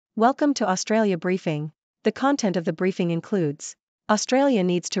Welcome to Australia Briefing. The content of the briefing includes: Australia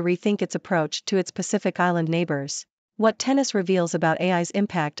needs to rethink its approach to its Pacific Island neighbours. What tennis reveals about AI's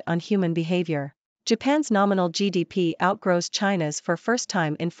impact on human behaviour. Japan's nominal GDP outgrows China's for first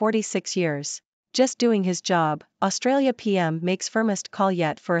time in 46 years. Just doing his job, Australia PM makes firmest call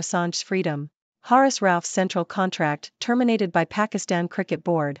yet for Assange's freedom. Haris Rauf's central contract terminated by Pakistan Cricket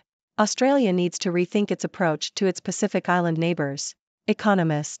Board. Australia needs to rethink its approach to its Pacific Island neighbours.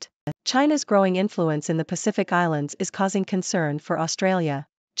 Economist. China's growing influence in the Pacific Islands is causing concern for Australia.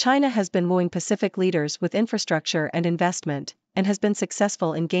 China has been wooing Pacific leaders with infrastructure and investment, and has been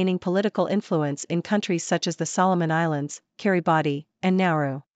successful in gaining political influence in countries such as the Solomon Islands, Kiribati, and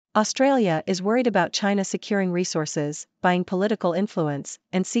Nauru. Australia is worried about China securing resources, buying political influence,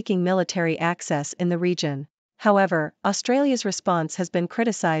 and seeking military access in the region. However, Australia's response has been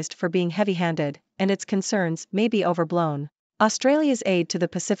criticised for being heavy-handed, and its concerns may be overblown. Australia's aid to the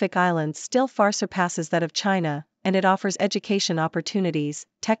Pacific Islands still far surpasses that of China, and it offers education opportunities,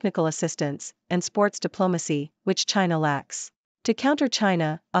 technical assistance, and sports diplomacy, which China lacks. To counter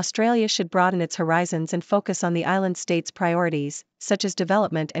China, Australia should broaden its horizons and focus on the island state's priorities, such as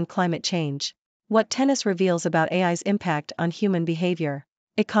development and climate change. What tennis reveals about AI's impact on human behavior.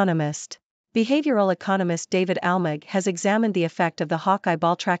 Economist. Behavioral economist David Almog has examined the effect of the Hawkeye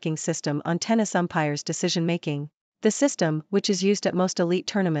ball tracking system on tennis umpires' decision-making. The system, which is used at most elite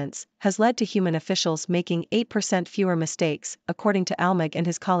tournaments, has led to human officials making 8% fewer mistakes, according to Almog and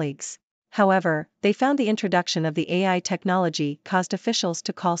his colleagues. However, they found the introduction of the AI technology caused officials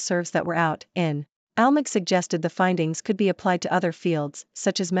to call serves that were out, in. Almog suggested the findings could be applied to other fields,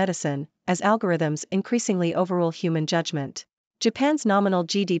 such as medicine, as algorithms increasingly overrule human judgment. Japan's nominal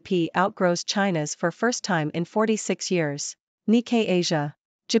GDP outgrows China's for first time in 46 years. Nikkei Asia.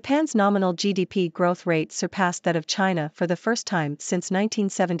 Japan's nominal GDP growth rate surpassed that of China for the first time since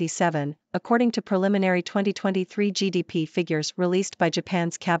 1977, according to preliminary 2023 GDP figures released by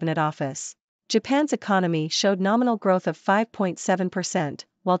Japan's Cabinet Office. Japan's economy showed nominal growth of 5.7%,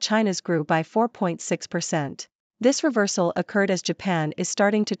 while China's grew by 4.6%. This reversal occurred as Japan is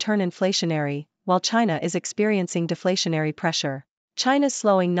starting to turn inflationary, while China is experiencing deflationary pressure. China's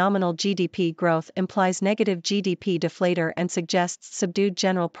slowing nominal GDP growth implies negative GDP deflator and suggests subdued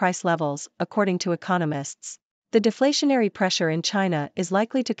general price levels, according to economists. The deflationary pressure in China is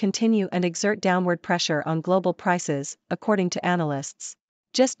likely to continue and exert downward pressure on global prices, according to analysts.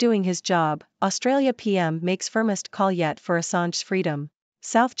 Just doing his job, Australia PM makes firmest call yet for Assange's freedom.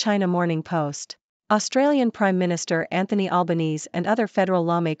 South China Morning Post. Australian Prime Minister Anthony Albanese and other federal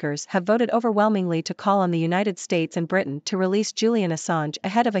lawmakers have voted overwhelmingly to call on the United States and Britain to release Julian Assange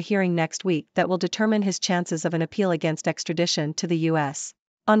ahead of a hearing next week that will determine his chances of an appeal against extradition to the U.S.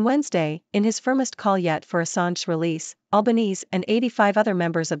 On Wednesday, in his firmest call yet for Assange's release, Albanese and 85 other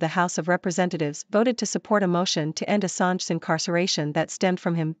members of the House of Representatives voted to support a motion to end Assange's incarceration that stemmed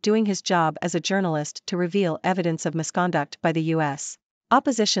from him doing his job as a journalist to reveal evidence of misconduct by the U.S.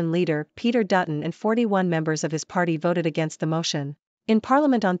 Opposition leader Peter Dutton and 41 members of his party voted against the motion. In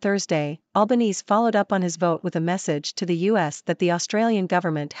Parliament on Thursday, Albanese followed up on his vote with a message to the US that the Australian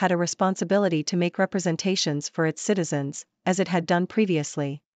government had a responsibility to make representations for its citizens, as it had done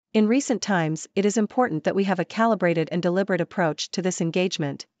previously. In recent times, it is important that we have a calibrated and deliberate approach to this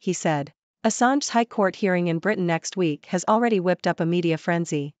engagement, he said. Assange's High Court hearing in Britain next week has already whipped up a media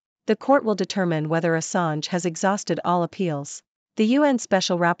frenzy. The court will determine whether Assange has exhausted all appeals. The UN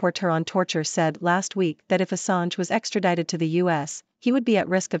Special Rapporteur on Torture said last week that if Assange was extradited to the US, he would be at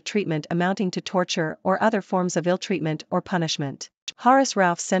risk of treatment amounting to torture or other forms of ill-treatment or punishment. Haris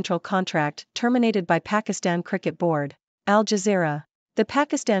Rauf's central contract terminated by Pakistan Cricket Board. Al Jazeera. The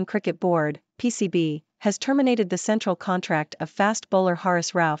Pakistan Cricket Board, PCB, has terminated the central contract of fast bowler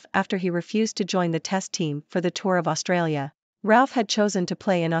Haris Rauf after he refused to join the test team for the Tour of Australia. Rauf had chosen to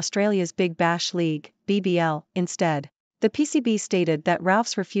play in Australia's Big Bash League, BBL, instead. The PCB stated that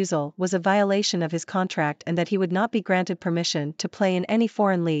Rauf's refusal was a violation of his contract and that he would not be granted permission to play in any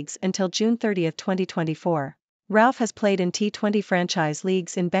foreign leagues until June 30, 2024. Rauf has played in T20 franchise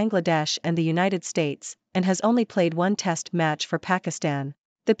leagues in Bangladesh and the United States, and has only played one test match for Pakistan.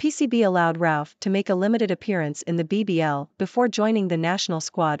 The PCB allowed Rauf to make a limited appearance in the BBL before joining the national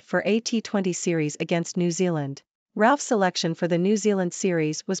squad for a T20 series against New Zealand. Rauf's selection for the New Zealand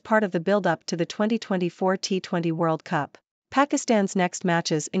series was part of the build-up to the 2024 T20 World Cup. Pakistan's next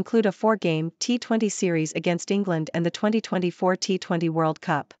matches include a 4-game T20 series against England and the 2024 T20 World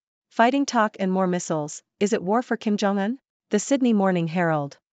Cup. Fighting talk and more missiles, is it war for Kim Jong-un? The Sydney Morning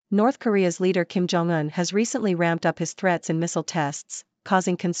Herald. North Korea's leader Kim Jong-un has recently ramped up his threats and missile tests,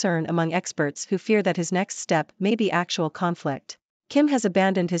 causing concern among experts who fear that his next step may be actual conflict. Kim has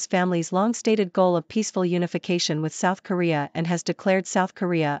abandoned his family's long-stated goal of peaceful unification with South Korea and has declared South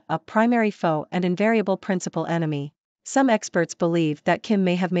Korea a primary foe and invariable principal enemy. Some experts believe that Kim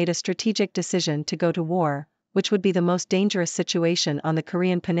may have made a strategic decision to go to war, which would be the most dangerous situation on the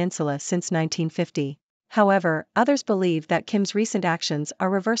Korean peninsula since 1950. However, others believe that Kim's recent actions are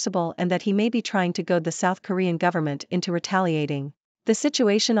reversible and that he may be trying to goad the South Korean government into retaliating. The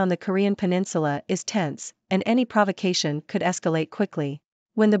situation on the Korean peninsula is tense, and any provocation could escalate quickly.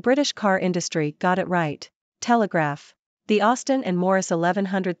 When the British car industry got it right. Telegraph. The Austin and Morris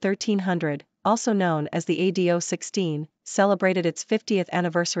 1100-1300, also known as the ADO 16, celebrated its 50th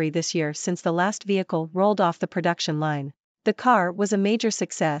anniversary this year since the last vehicle rolled off the production line. The car was a major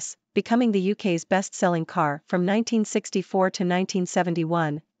success, becoming the UK's best-selling car from 1964 to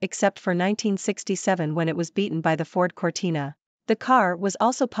 1971, except for 1967 when it was beaten by the Ford Cortina. The car was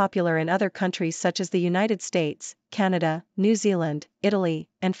also popular in other countries such as the United States, Canada, New Zealand, Italy,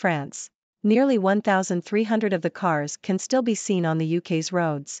 and France. Nearly 1,300 of the cars can still be seen on the UK's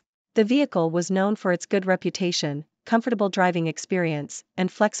roads. The vehicle was known for its good reputation, comfortable driving experience, and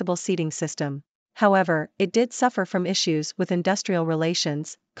flexible seating system. However, it did suffer from issues with industrial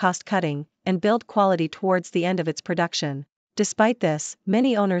relations, cost-cutting, and build quality towards the end of its production. Despite this,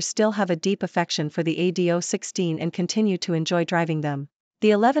 many owners still have a deep affection for the ADO 16 and continue to enjoy driving them.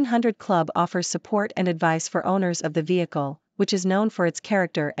 The 1100 Club offers support and advice for owners of the vehicle, which is known for its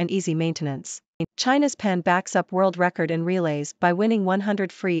character and easy maintenance. China's Pan backs up world record in relays by winning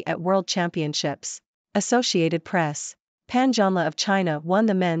 100 free at World Championships. Associated Press. Pan Zhanle of China won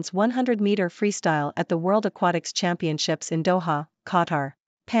the men's 100-meter freestyle at the World Aquatics Championships in Doha, Qatar.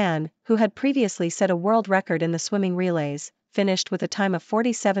 Pan, who had previously set a world record in the swimming relays, finished with a time of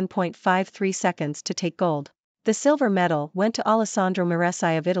 47.53 seconds to take gold. The silver medal went to Alessandro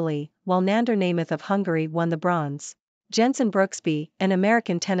Maresi of Italy, while Nander Nemeth of Hungary won the bronze. Jenson Brooksby, an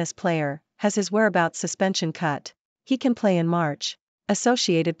American tennis player, has his whereabouts suspension cut. He can play in March.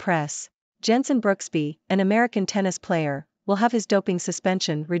 Associated Press. Jenson Brooksby, an American tennis player, will have his doping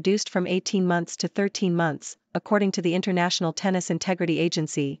suspension reduced from 18 months to 13 months, according to the International Tennis Integrity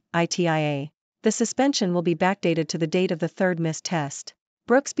Agency, ITIA. The suspension will be backdated to the date of the third missed test.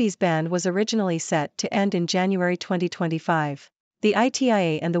 Brooksby's ban was originally set to end in January 2025. The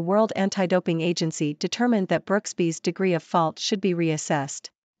ITIA and the World Anti-Doping Agency determined that Brooksby's degree of fault should be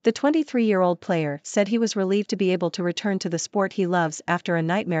reassessed. The 23-year-old player said he was relieved to be able to return to the sport he loves after a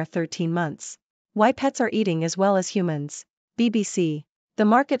nightmare 13 months. Why pets are eating as well as humans. BBC. The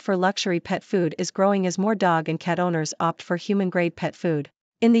market for luxury pet food is growing as more dog and cat owners opt for human-grade pet food.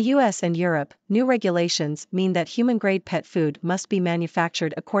 In the US and Europe, new regulations mean that human-grade pet food must be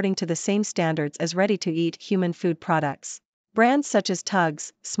manufactured according to the same standards as ready-to-eat human food products. Brands such as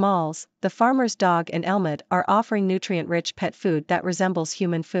Tugs, Smalls, The Farmer's Dog and Elmit are offering nutrient-rich pet food that resembles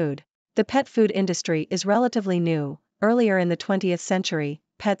human food. The pet food industry is relatively new. Earlier in the 20th century,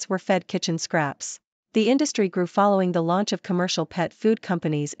 pets were fed kitchen scraps. The industry grew following the launch of commercial pet food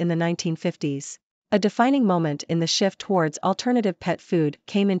companies in the 1950s. A defining moment in the shift towards alternative pet food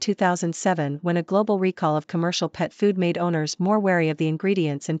came in 2007 when a global recall of commercial pet food made owners more wary of the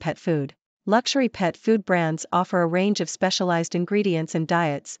ingredients in pet food. Luxury pet food brands offer a range of specialized ingredients and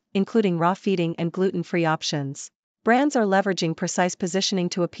diets, including raw feeding and gluten-free options. Brands are leveraging precise positioning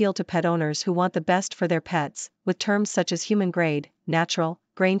to appeal to pet owners who want the best for their pets, with terms such as human-grade, natural,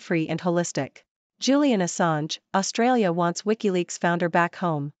 grain-free and holistic. Julian Assange, Australia wants WikiLeaks founder back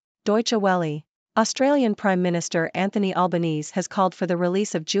home. Deutsche Welle. Australian Prime Minister Anthony Albanese has called for the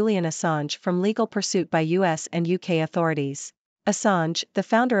release of Julian Assange from legal pursuit by US and UK authorities. Assange, the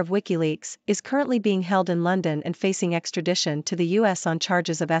founder of WikiLeaks, is currently being held in London and facing extradition to the US on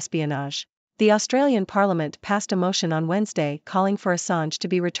charges of espionage. The Australian Parliament passed a motion on Wednesday calling for Assange to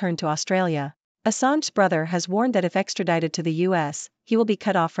be returned to Australia. Assange's brother has warned that if extradited to the US, he will be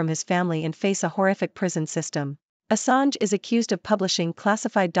cut off from his family and face a horrific prison system. Assange is accused of publishing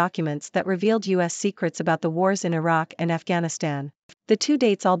classified documents that revealed US secrets about the wars in Iraq and Afghanistan. The two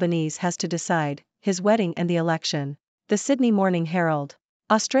dates Albanese has to decide: his wedding and the election. The Sydney Morning Herald.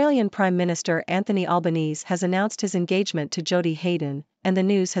 Australian Prime Minister Anthony Albanese has announced his engagement to Jodie Hayden, and the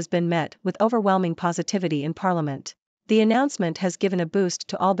news has been met with overwhelming positivity in Parliament. The announcement has given a boost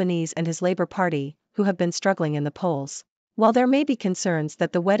to Albanese and his Labour Party, who have been struggling in the polls. While there may be concerns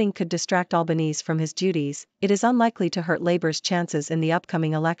that the wedding could distract Albanese from his duties, it is unlikely to hurt Labour's chances in the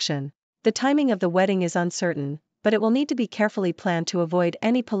upcoming election. The timing of the wedding is uncertain, but it will need to be carefully planned to avoid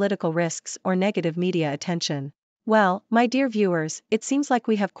any political risks or negative media attention. Well, my dear viewers, it seems like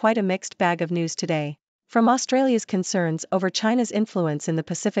we have quite a mixed bag of news today. From Australia's concerns over China's influence in the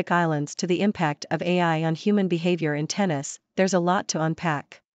Pacific Islands to the impact of AI on human behavior in tennis, there's a lot to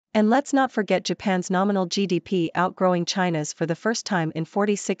unpack. And let's not forget Japan's nominal GDP outgrowing China's for the first time in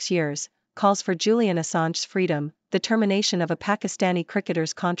 46 years, calls for Julian Assange's freedom, the termination of a Pakistani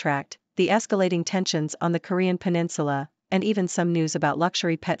cricketer's contract, the escalating tensions on the Korean peninsula, and even some news about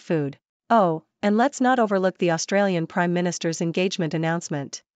luxury pet food. Oh, and let's not overlook the Australian Prime Minister's engagement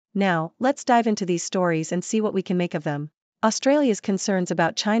announcement. Now, let's dive into these stories and see what we can make of them. Australia's concerns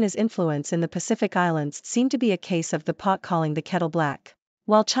about China's influence in the Pacific Islands seem to be a case of the pot calling the kettle black.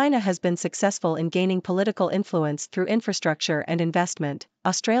 While China has been successful in gaining political influence through infrastructure and investment,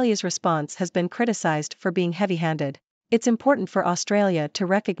 Australia's response has been criticized for being heavy-handed. It's important for Australia to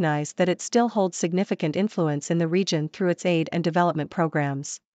recognize that it still holds significant influence in the region through its aid and development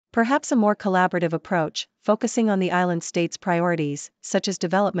programs. Perhaps a more collaborative approach, focusing on the island state's priorities, such as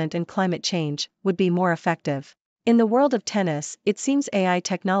development and climate change, would be more effective. In the world of tennis, it seems AI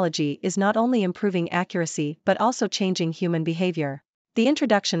technology is not only improving accuracy but also changing human behavior. The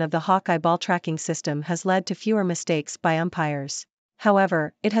introduction of the Hawkeye ball tracking system has led to fewer mistakes by umpires.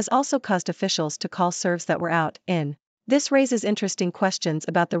 However, it has also caused officials to call serves that were out, in. This raises interesting questions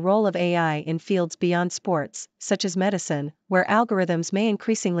about the role of AI in fields beyond sports, such as medicine, where algorithms may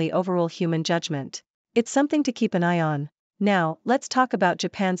increasingly overrule human judgment. It's something to keep an eye on. Now, let's talk about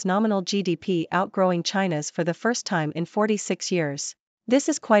Japan's nominal GDP outgrowing China's for the first time in 46 years. This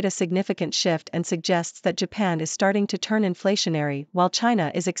is quite a significant shift and suggests that Japan is starting to turn inflationary while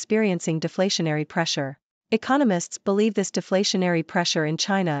China is experiencing deflationary pressure. Economists believe this deflationary pressure in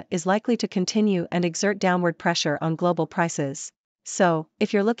China is likely to continue and exert downward pressure on global prices. So,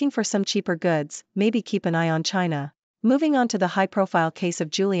 if you're looking for some cheaper goods, maybe keep an eye on China. Moving on to the high-profile case of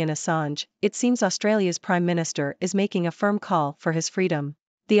Julian Assange, it seems Australia's Prime Minister is making a firm call for his freedom.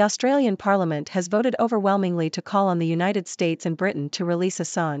 The Australian Parliament has voted overwhelmingly to call on the United States and Britain to release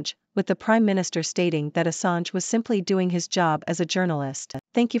Assange, with the Prime Minister stating that Assange was simply doing his job as a journalist.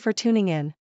 Thank you for tuning in.